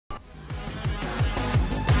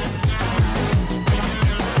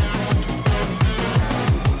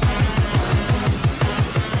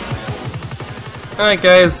Alright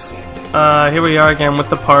guys, here we are again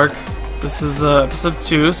with the park. This is episode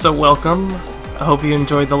 2, so welcome. I hope you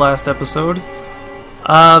enjoyed the last episode.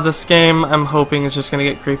 This game, I'm hoping, is just going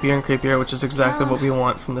to get creepier and creepier, which is exactly what we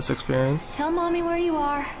want from this experience. Tell Mommy where you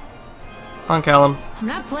are. On Callum. I'm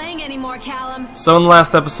not playing anymore, Callum. So in the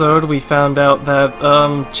last episode, we found out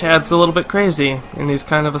that Chad's a little bit crazy, and he's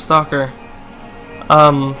kind of a stalker.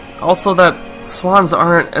 Also that swans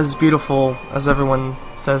aren't as beautiful as everyone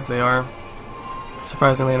says they are.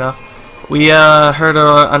 Surprisingly enough. We heard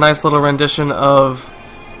a nice little rendition of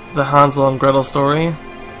the Hansel and Gretel story,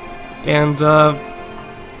 and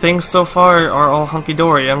things so far are all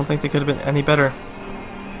hunky-dory. I don't think they could have been any better.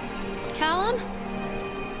 Callum?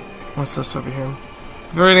 What's this over here?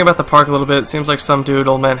 I've been reading about the park a little bit. It seems like some dude,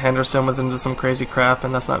 Old Man Henderson, was into some crazy crap,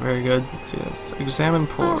 and that's not very good. Let's see this. Examine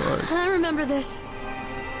Polaroid. Oh, I remember this.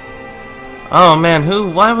 Oh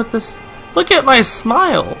man, why would this... Look at my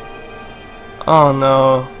smile! Oh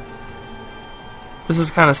no. This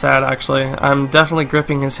is kind of sad, actually. I'm definitely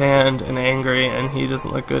gripping his hand and angry, and he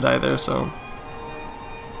doesn't look good either, so...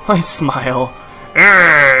 My smile.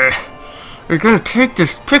 Urgh! You're gonna take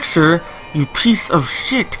this picture, you piece of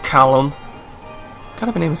shit, Callum. What kind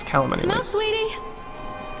of a name is Callum, anyways? Come on, sweetie.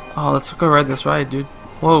 Oh, let's go ride this ride, dude.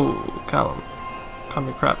 Whoa, Callum. Calm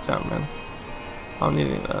your crap down, man. I don't need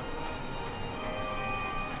any of that.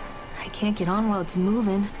 I can't get on while it's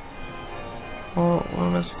moving. Well, what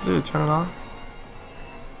am I supposed to do? Turn it off?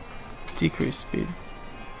 Decrease speed.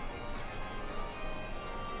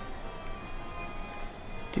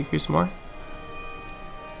 Decrease more?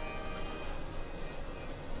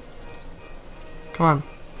 Come on.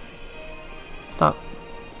 Stop.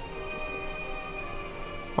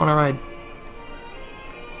 I wanna ride.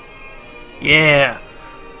 Yeah!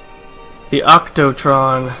 The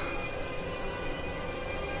Octotron.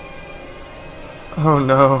 Oh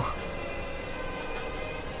no.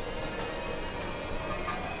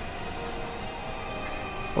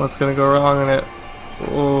 What's gonna go wrong in it?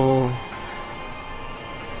 Oh.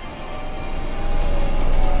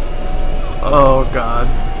 Oh god.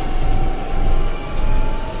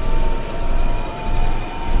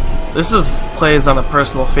 This plays on a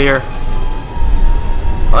personal fear.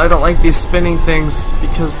 I don't like these spinning things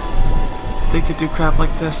because they could do crap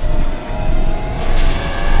like this.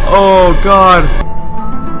 Oh god.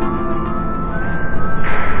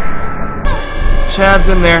 Chad's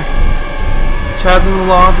in there. Chad's in the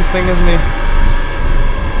law office thing, isn't he?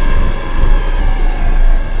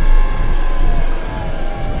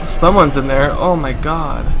 Someone's in there. Oh my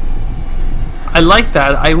god. I like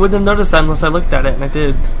that. I wouldn't have noticed that unless I looked at it, and I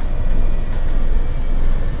did.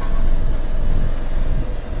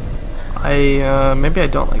 Maybe I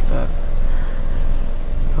don't like that.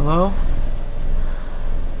 Hello?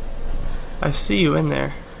 I see you in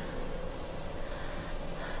there.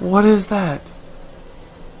 What is that?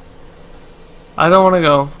 I don't want to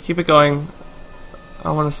go. Keep it going.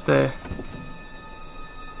 I want to stay.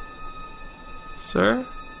 Sir?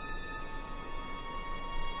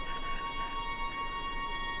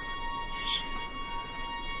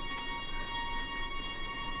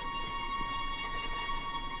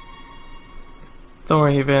 Don't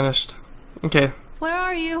worry, he vanished. Okay. Where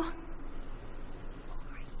are you?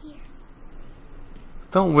 Over here.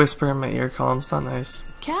 Don't whisper in my ear, Callum. It's not nice.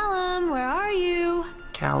 Callum, where are you?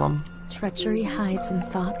 Callum. Treachery hides in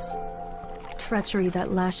thoughts. Treachery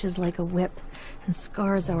that lashes like a whip and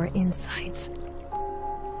scars our insides.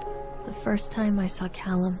 The first time I saw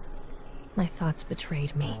Callum, my thoughts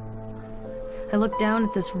betrayed me. I looked down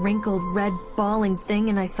at this wrinkled, red, bawling thing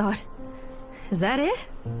and I thought, is that it?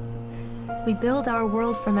 We build our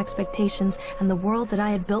world from expectations, and the world that I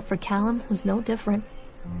had built for Callum was no different.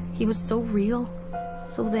 He was so real,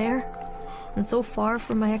 so there, and so far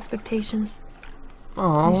from my expectations.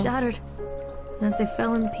 Aww. They shattered, and as they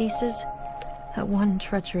fell in pieces, that one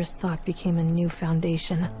treacherous thought became a new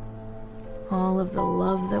foundation. All of the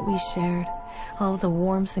love that we shared, all of the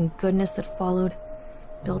warmth and goodness that followed,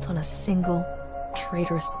 built on a single,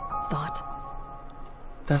 traitorous thought.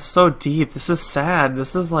 That's so deep. This is sad.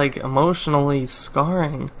 This is like emotionally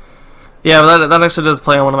scarring. Yeah, but that actually does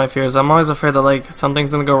play on one of my fears. I'm always afraid that like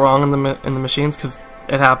something's gonna go wrong in the machines, because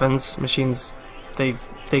it happens. Machines, they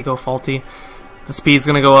go faulty. The speed's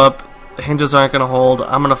gonna go up. The hinges aren't gonna hold.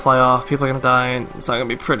 I'm gonna fly off. People are gonna die. And it's not gonna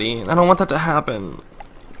be pretty. And I don't want that to happen.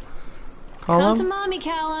 Come to mommy,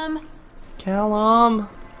 Callum. Callum.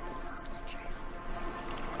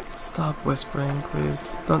 Stop whispering,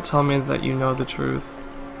 please. Don't tell me that you know the truth.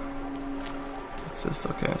 What's this?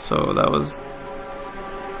 Okay, so that was...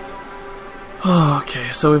 Oh,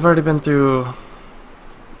 okay, so we've already been through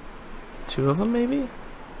 2 of them, maybe?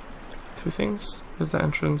 Two things? Here's the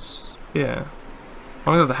entrance. Yeah. I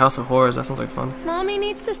wanna go to the House of Horrors, that sounds like fun. Mommy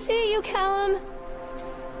needs to see you, Callum.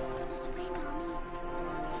 This way, Mommy.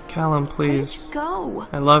 Callum, please. Go.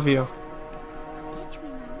 I love you. Catch me,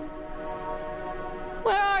 Mommy.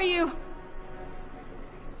 Where are you?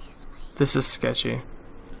 This way. This is sketchy.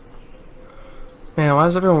 Man, why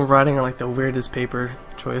is everyone writing on like the weirdest paper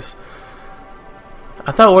choice?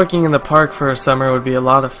 I thought working in the park for a summer would be a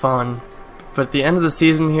lot of fun, but the end of the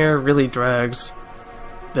season here really drags.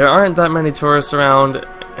 There aren't that many tourists around,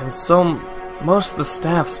 and most of the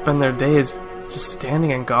staff spend their days just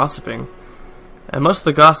standing and gossiping. And most of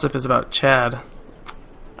the gossip is about Chad.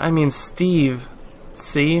 I mean Steve.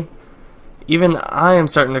 See? Even I am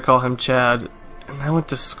starting to call him Chad, and I went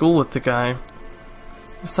to school with the guy.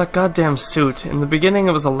 It's that goddamn suit. In the beginning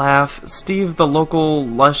it was a laugh. Steve, the local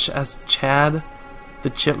lush as Chad, the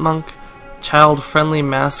chipmunk, child-friendly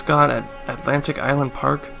mascot at Atlantic Island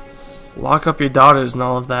Park. Lock up your daughters and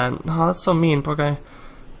all of that. Oh, that's so mean, poor guy.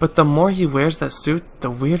 But the more he wears that suit,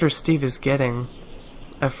 the weirder Steve is getting.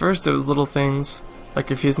 At first it was little things, like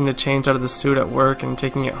refusing to change out of the suit at work and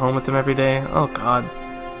taking it home with him every day. Oh god.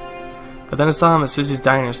 But then I saw him at Susie's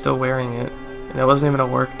Diner still wearing it, and it wasn't even a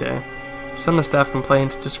work day. Some of the staff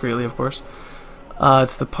complained, discreetly of course,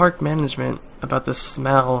 to the park management about the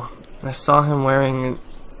smell, and I saw him wearing it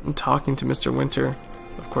and talking to Mr. Winter,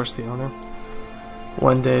 of course the owner,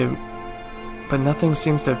 one day, but nothing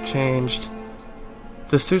seems to have changed.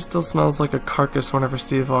 The suit still smells like a carcass whenever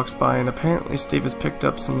Steve walks by, and apparently Steve has picked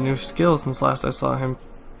up some new skills since last I saw him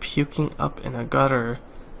puking up in a gutter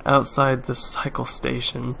outside the cycle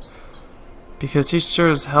station. Because he sure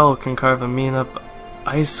as hell can carve a mean up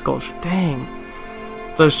ice sculpture. Dang!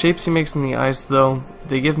 Those shapes he makes in the ice, though,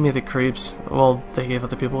 they give me the creeps. Well, they gave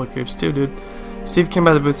other people the creeps too, dude. Steve came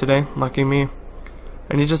by the booth today, lucky me,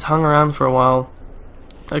 and he just hung around for a while.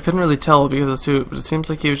 I couldn't really tell because of the suit, but it seems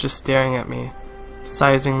like he was just staring at me,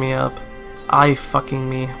 sizing me up, eye-fucking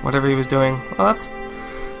me, whatever he was doing. Well, that's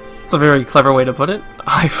a very clever way to put it.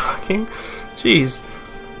 Eye-fucking? Jeez.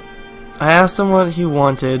 I asked him what he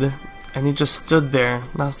wanted, and he just stood there,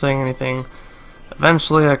 not saying anything.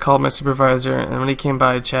 Eventually, I called my supervisor, and when he came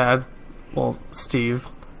by, Chad, well, Steve,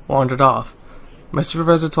 wandered off. My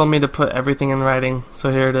supervisor told me to put everything in writing,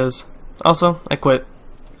 so here it is. Also, I quit.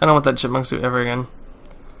 I don't want that chipmunk suit ever again.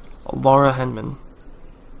 Laura Henman.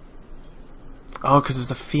 Oh, because it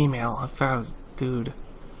was a female. I thought it was a dude.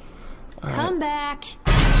 All Come right. back.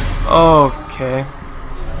 Okay.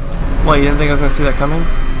 What, you didn't think I was going to see that coming?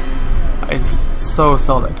 I so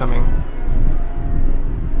saw that coming.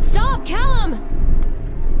 Stop, Callum!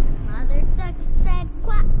 Mother duck said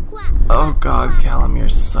quack, quack. Oh quack, god, quack. Callum, you're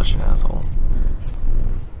such an asshole.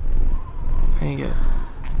 How you get...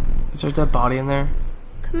 Is there a dead body in there?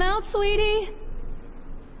 Come out, sweetie.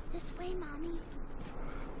 This way, Mommy.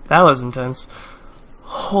 That was intense.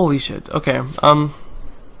 Holy shit. Okay, Hello?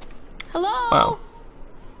 wow.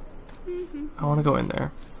 I want to go in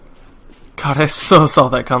there. God, I so saw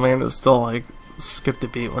that coming and it still, like, skipped a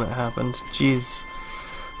beat when it happened. Jeez.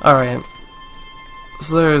 Alright.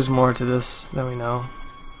 So there is more to this than we know.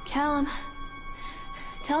 Callum,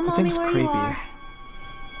 tell That Mommy thing's where creepy. you are.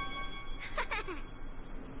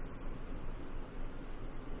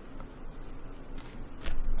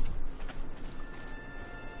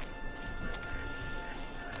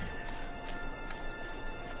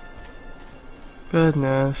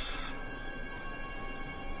 Goodness.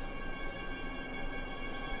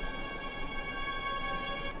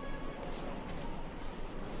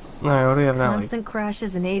 Alright, what do we have now? Like, Constant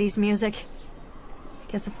crashes and 80s music.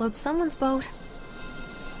 Guess it floats someone's boat.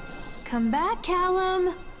 Come back,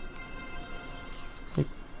 Callum.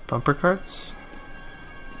 bumper carts?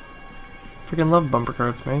 Freaking love bumper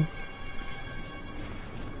carts, man.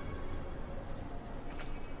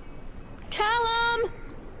 Callum!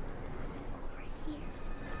 Over here.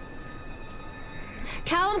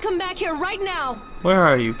 Callum, come back here right now! Where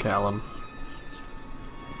are you, Callum?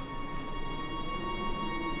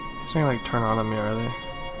 Doesn't he, like, turn on a mirror, are they?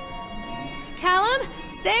 Callum,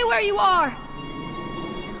 stay where you are!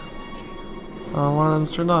 Oh, one of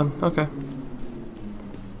them's turned on. Okay.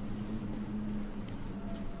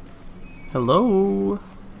 Hello?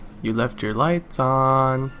 You left your lights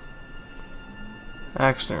on.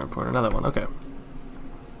 Accident report, another one, okay.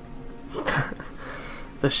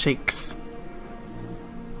 The shakes.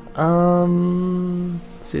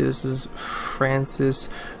 Let's see, this is Francis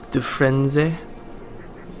Dufresne.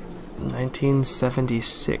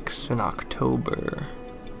 1976 in October.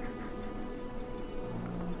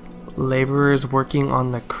 Laborers working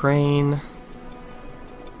on the crane.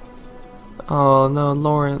 Oh no,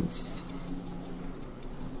 Lawrence.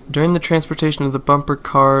 During the transportation of the bumper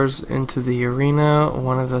cars into the arena,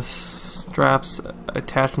 one of the straps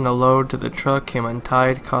attaching the load to the truck came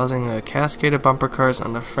untied, causing a cascade of bumper cars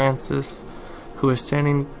onto Francis, who was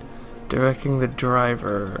standing directing the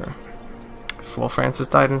driver. Well, Francis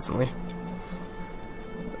died instantly.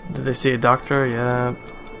 Did they see a doctor? Yeah.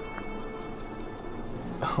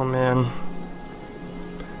 Oh man.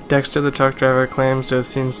 Dexter, the truck driver, claims to have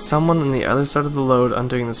seen someone on the other side of the load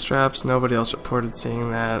undoing the straps. Nobody else reported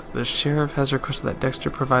seeing that. The sheriff has requested that Dexter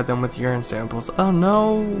provide them with urine samples. Oh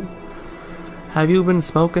no! Have you been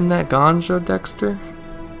smoking that ganja, Dexter?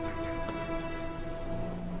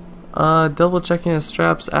 Double checking the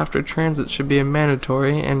straps after transit should be a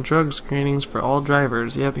mandatory, and drug screenings for all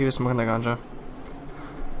drivers. Yep, he was smoking that ganja.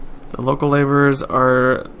 The local laborers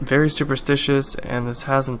are very superstitious, and this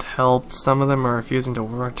hasn't helped. Some of them are refusing to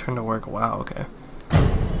return to work. Wow, okay.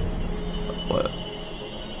 What?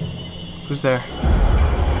 Who's there?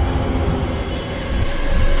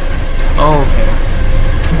 Oh, okay.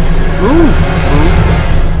 Move!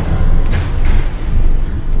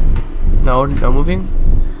 Move! No, no moving?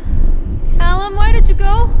 Callum, where did you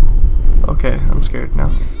go? Okay, I'm scared now.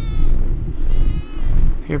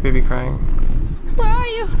 Hear baby crying. Where are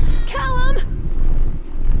you? Callum!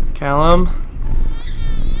 Callum?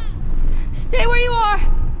 Stay where you are!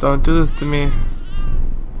 Don't do this to me.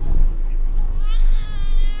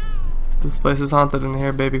 This place is haunted and I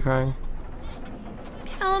hear baby crying.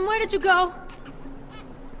 Callum, where did you go?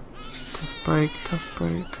 Tough break, tough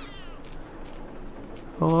break.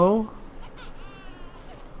 Hello?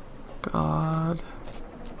 God.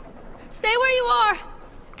 Stay where you are!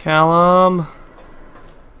 Callum!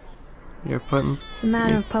 You're putting It's a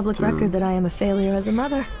matter of public through. record that I am a failure as a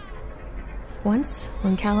mother. Once,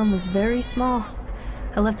 when Callum was very small,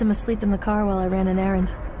 I left him asleep in the car while I ran an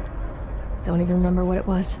errand. Don't even remember what it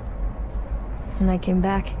was. When I came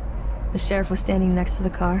back, the sheriff was standing next to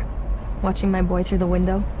the car, watching my boy through the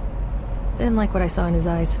window. I didn't like what I saw in his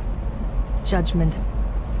eyes. Judgment.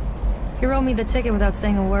 He wrote me the ticket without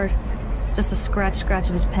saying a word. Just the scratch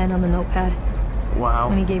of his pen on the notepad. Wow.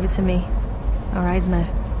 When he gave it to me, our eyes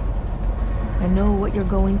met. I know what you're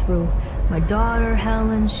going through. My daughter,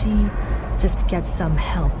 Helen, she just gets some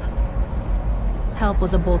help. Help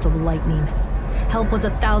was a bolt of lightning. Help was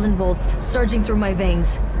 1,000 volts surging through my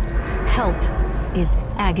veins. Help is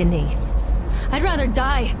agony. I'd rather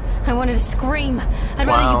die. I wanted to scream. I'd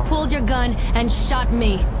rather you pulled your gun and shot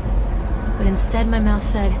me. But instead my mouth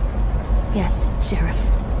said, yes, Sheriff.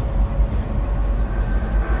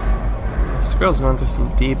 This girl's going through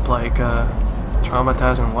some deep, like,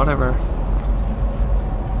 traumatizing whatever.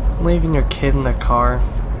 Leaving your kid in the car.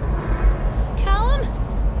 Callum?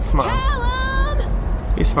 Come on. Callum!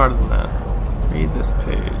 Be smarter than that. Read this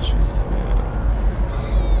page. Yes, man.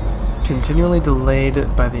 Continually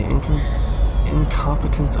delayed by the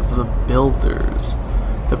incompetence of the builders.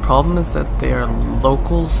 The problem is that they are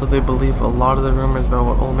locals, so they believe a lot of the rumors about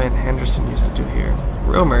what Old Man Henderson used to do here.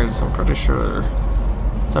 Rumors, I'm pretty sure,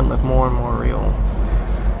 starting to look more and more real.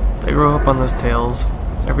 They grow up on those tales.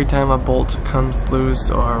 Every time a bolt comes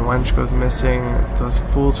loose or a wench goes missing, those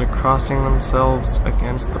fools are crossing themselves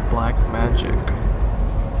against the black magic.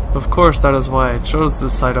 Of course, that is why I chose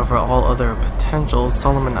this site over all other potentials.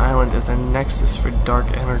 Solomon Island is a nexus for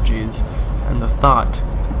dark energies, and the thought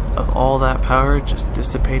of all that power just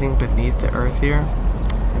dissipating beneath the earth here,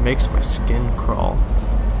 it makes my skin crawl.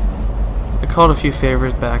 I called a few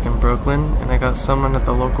favors back in Brooklyn, and I got someone at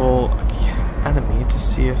the local academy to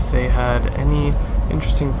see if they had any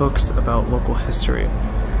interesting books about local history.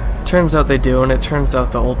 Turns out they do, and it turns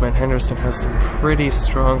out the Old Man Henderson has some pretty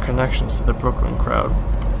strong connections to the Brooklyn crowd.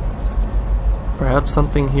 Perhaps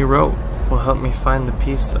something he wrote will help me find the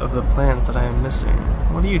piece of the plans that I am missing.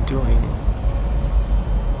 What are you doing?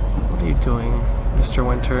 What are you doing, Mr.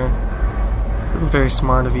 Winter? It isn't very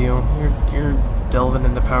smart of you. You're delving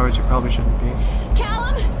into powers you probably shouldn't be.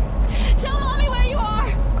 Callum! Tell Mommy where you are!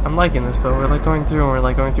 I'm liking this though. We're like going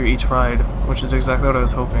through each ride, which is exactly what I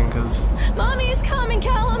was hoping, because Mommy is coming,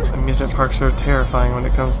 Callum! amusement parks are terrifying when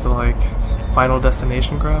it comes to like Final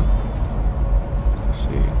Destination crap. Let's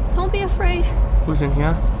see. Don't be afraid. Who's in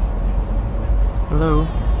here? Hello?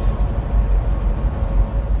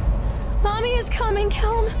 Mommy is coming,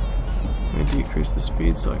 Callum. Let me decrease the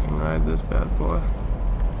speed so I can ride this bad boy.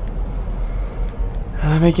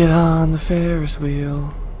 Let me get on the Ferris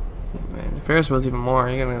wheel. Man, the Ferris wheel's even more.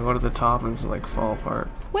 You're gonna go to the top and it's like fall apart.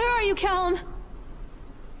 Where are you, Callum?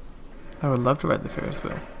 I would love to ride the Ferris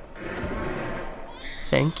wheel.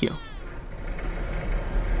 Thank you.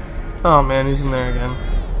 Oh man, he's in there again.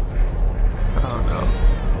 Oh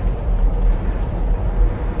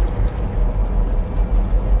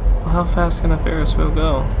how fast can a Ferris wheel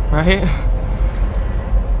go, right?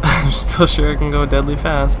 I'm still sure it can go deadly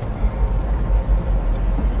fast.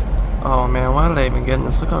 Oh man, why did I even get in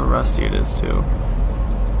this? Look how rusty it is too.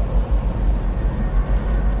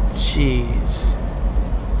 Jeez.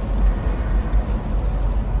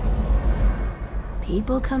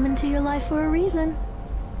 People come into your life for a reason.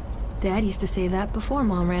 Dad used to say that before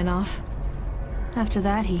Mom ran off. After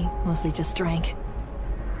that, he mostly just drank.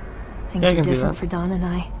 Things were different for Don and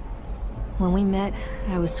I. When we met,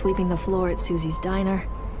 I was sweeping the floor at Susie's diner.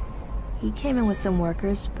 He came in with some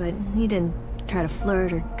workers, but he didn't try to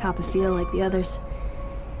flirt or cop a feel like the others.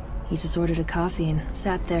 He just ordered a coffee and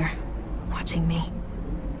sat there, watching me.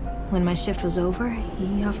 When my shift was over,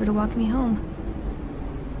 he offered to walk me home.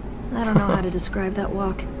 I don't know how to describe that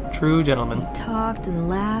walk. True gentleman. We talked and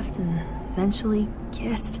laughed and eventually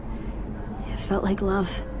kissed. It felt like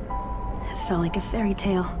love. It felt like a fairy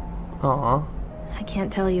tale. Aww. I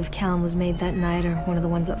can't tell you if Callum was made that night or one of the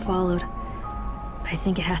ones that followed. But I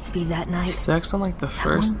think it has to be that night. Sex on like the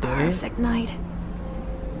first day? Perfect night.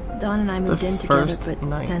 Dawn and I moved in together, but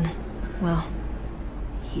then, well,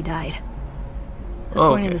 he died.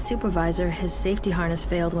 According to the supervisor, his safety harness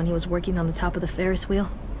failed when he was working on the top of the Ferris wheel.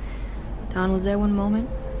 Dawn was there one moment,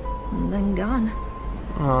 and then gone.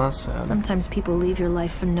 Oh, that's sad. Sometimes people leave your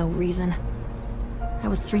life for no reason. I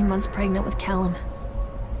was 3 months pregnant with Callum.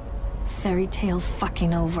 Fairy tale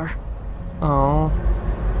fucking over. Oh.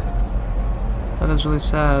 That is really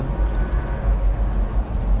sad.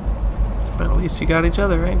 But at least you got each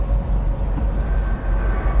other, right?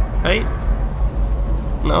 Right?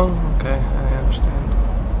 No? Okay, I understand.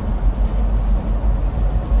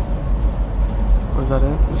 Was that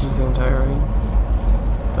it? This is the entire raid?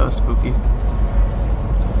 That was spooky.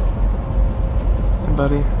 Hey,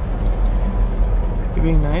 buddy. You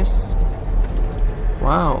being nice?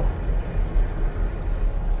 Wow.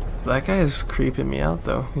 That guy is creeping me out,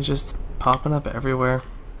 though. He's just popping up everywhere.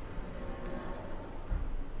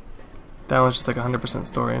 That was just like 100%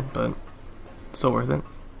 story, but still worth it.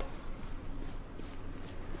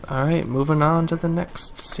 Alright, moving on to the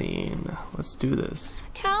next scene. Let's do this.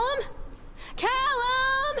 Callum?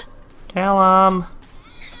 Callum! Callum!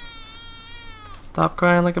 Stop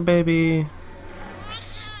crying like a baby.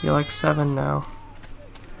 You're like 7 now.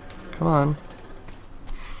 Come on.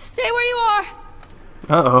 Stay where you are!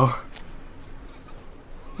 Uh-oh.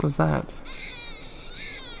 What was that?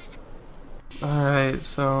 Alright,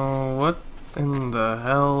 so what in the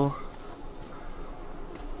hell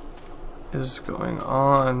is going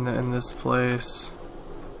on in this place?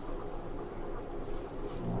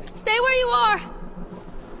 Stay where you are!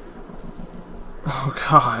 Oh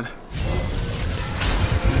god.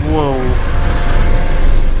 Whoa.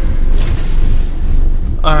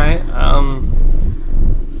 Alright,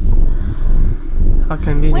 how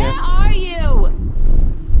convenient. Where are you?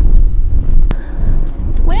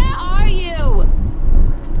 Where are you?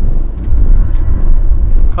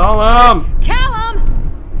 Callum! Callum!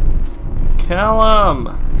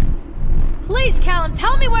 Callum! Please, Callum,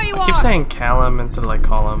 tell me where you are! I keep saying Callum instead of like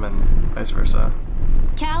Callum and vice versa.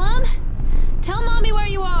 Callum? Tell Mommy where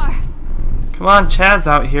you are! Come on, Chad's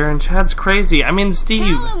out here and Chad's crazy. I mean,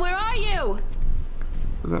 Steve! Callum, where are you?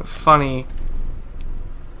 Isn't it funny?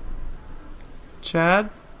 Chad?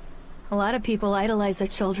 A lot of people idolize their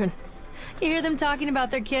children. You hear them talking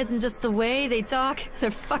about their kids and just the way they talk,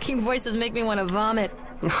 their fucking voices make me want to vomit.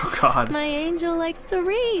 Oh god. My angel likes to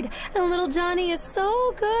read, and little Johnny is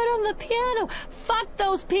so good on the piano. Fuck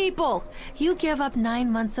those people! You give up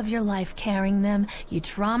 9 months of your life carrying them, you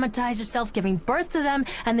traumatize yourself giving birth to them,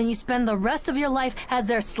 and then you spend the rest of your life as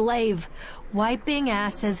their slave. Wiping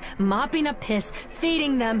asses, mopping up piss,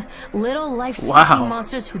 feeding them. Little life-sucking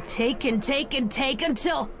monsters who take and take and take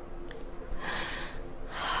until...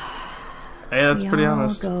 Hey, that's pretty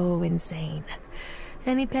honest. We all go insane.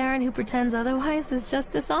 Any parent who pretends otherwise is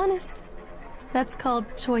just dishonest. That's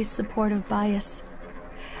called choice supportive bias.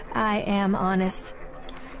 I am honest.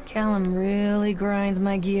 Callum really grinds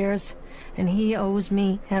my gears, and he owes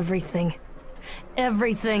me everything.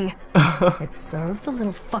 Everything. It'd serve the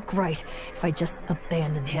little fuck right if I just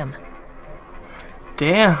abandoned him.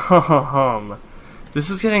 Damn. This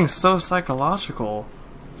is getting so psychological.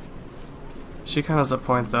 She kind of has a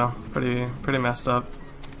point though. Pretty messed up.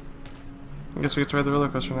 I guess we get to ride the roller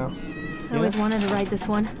coaster now. I always wanted to ride this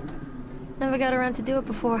one. Never got around to do it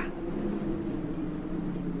before.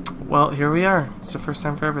 Well, here we are. It's the first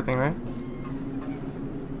time for everything, right?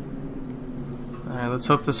 Alright, let's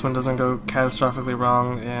hope this one doesn't go catastrophically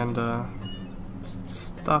wrong and,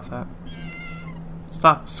 stop that.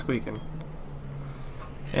 Stop squeaking.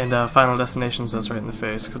 And, Final Destinations us right in the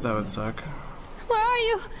face, because that would suck. Where are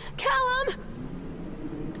you? Callum!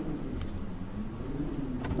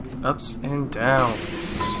 Ups and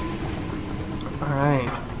downs. Alright.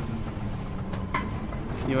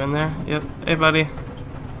 You in there? Yep. Hey, buddy.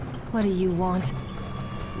 What do you want?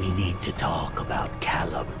 We need to talk about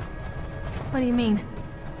Callum. What do you mean?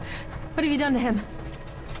 What have you done to him?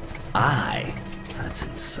 That's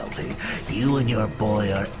insulting. You and your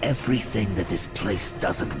boy are everything that this place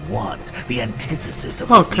doesn't want. The antithesis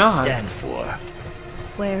of Oh, what we God. stand for.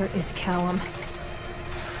 Where is Callum?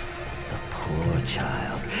 The poor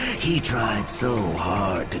child. He tried so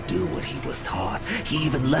hard to do what he was taught. He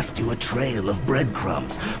even left you a trail of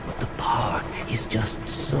breadcrumbs. But the park is just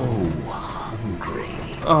so hungry.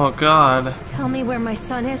 Oh, God. Tell me where my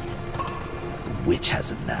son is. The witch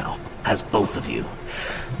has him now. Has both of you.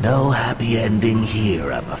 No happy ending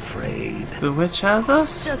here, I'm afraid. The witch has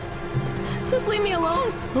us? Just leave me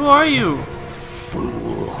alone. Who are you?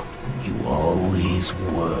 Fool. You always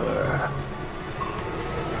were.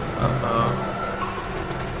 Uh-oh.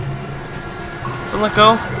 Don't let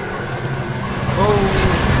go. Oh,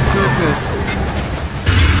 goodness.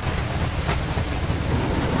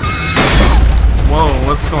 Whoa,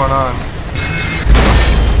 what's going on?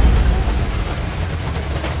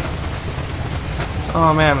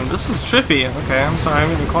 Oh man, this is trippy. Okay, I'm sorry, I'm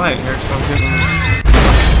getting quiet here because I'm getting...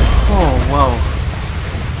 Oh, whoa.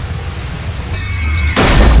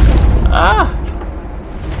 Ah!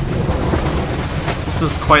 This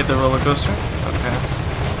is quite the roller coaster. Okay.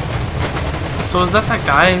 So is that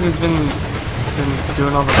guy who's been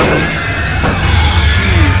doing all the buttons?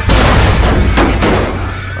 Jesus.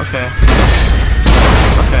 Okay.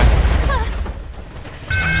 Okay.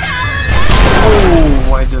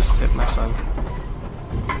 Oh, I just hit my son.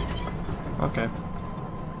 Okay.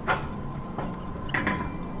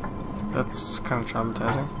 That's kind of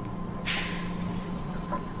traumatizing.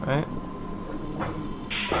 Right?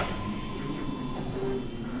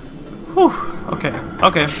 Whew. Okay.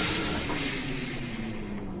 Okay.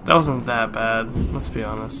 That wasn't that bad, let's be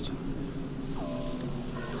honest.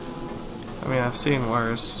 I mean, I've seen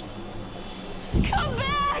worse. Come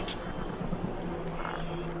back!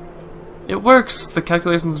 It works! The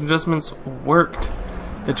calculations and adjustments worked.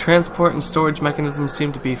 The transport and storage mechanisms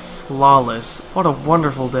seem to be flawless. What a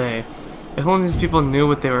wonderful day. If only these people knew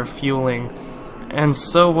what they were fueling. And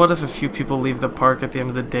so what if a few people leave the park at the end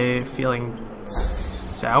of the day feeling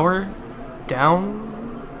sour?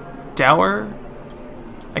 Down? Dour?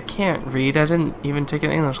 I can't read. I didn't even take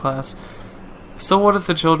an English class. So what if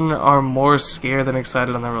the children are more scared than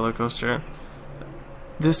excited on the roller coaster?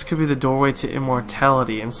 This could be the doorway to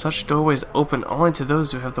immortality, and such doorways open only to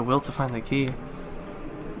those who have the will to find the key.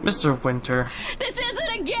 Mr. Winter. This isn't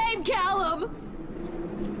a game, Callum!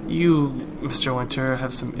 You, Mr. Winter,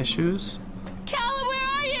 have some issues? Callum, where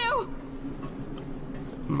are you?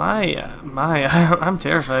 I'm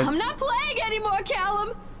terrified. I'm not playing anymore,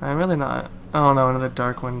 Callum! I'm really not. Oh no, another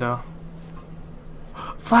dark window.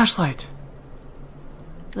 Flashlight!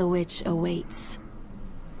 The witch awaits.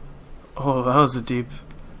 Oh, that was a deep...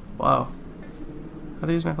 Wow. How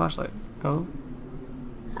do I use my flashlight? Oh?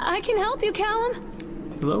 I can help you, Callum.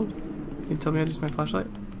 Hello? Can you tell me how to use my flashlight?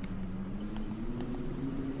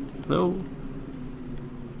 Hello?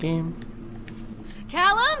 Game?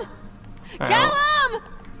 Callum? I Callum!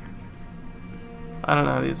 I don't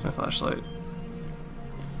know how to use my flashlight.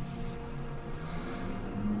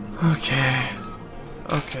 Okay.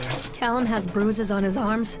 Okay. Callum has bruises on his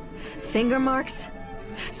arms, finger marks.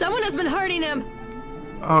 Someone has been hurting him.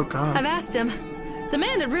 Oh god. I've asked him,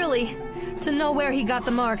 demanded really, to know where he got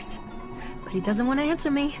the marks. But he doesn't want to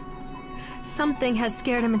answer me. Something has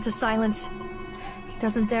scared him into silence. He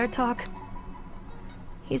doesn't dare talk.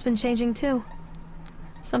 He's been changing too.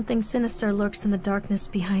 Something sinister lurks in the darkness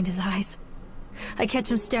behind his eyes. I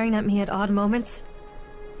catch him staring at me at odd moments.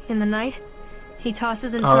 In the night, he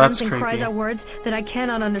tosses and turns and cries out words that I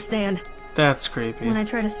cannot understand. That's creepy. When I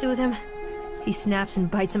try to soothe him, he snaps and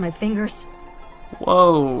bites at my fingers.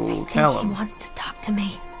 Whoa, I Callum. think he wants to talk to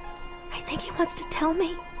me. I think he wants to tell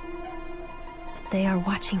me. But they are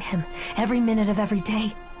watching him every minute of every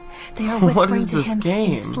day. They are whispering What is to this him game?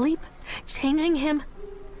 in his sleep, changing him.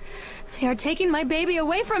 They are taking my baby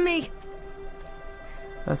away from me.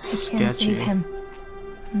 That's I can't sketchy. save him.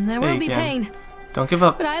 And there Yeah, will be you can. pain. Don't give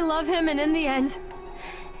up. But I love him, and in the end,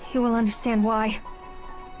 he will understand why.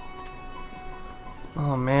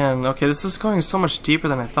 Oh man, okay, this is going so much deeper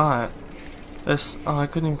than I thought. Oh, I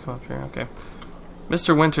couldn't even come up here, okay.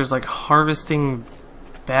 Mr. Winter's like harvesting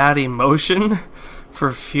bad emotion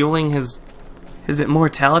for fueling his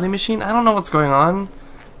immortality machine? I don't know what's going on.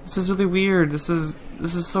 This is really weird. This is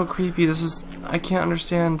so creepy. I can't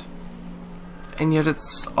understand and yet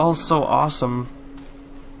it's also awesome.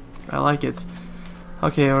 I like it.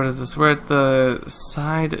 Okay, what is this? We're at the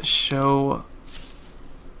Sideshow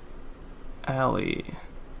Alley.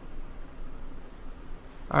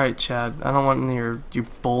 Alright, Chad. I don't want any of your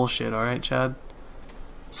bullshit, alright, Chad?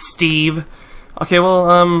 Steve! Okay, well,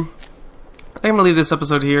 I'm gonna leave this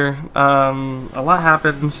episode here. A lot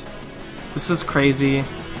happened. This is crazy.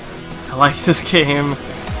 I like this game.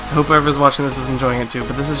 I hope whoever's watching this is enjoying it too,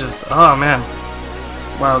 but this is just, oh man.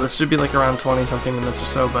 Wow, this should be like around 20-something minutes or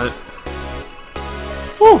so, but...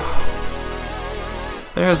 Whew!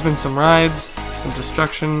 There has been some rides, some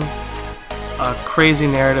destruction, a crazy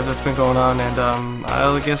narrative that's been going on, and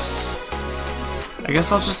I guess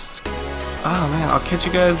I'll just, oh man, I'll catch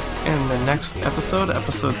you guys in the next episode,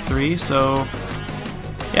 episode 3, so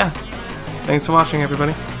yeah, thanks for watching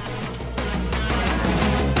everybody.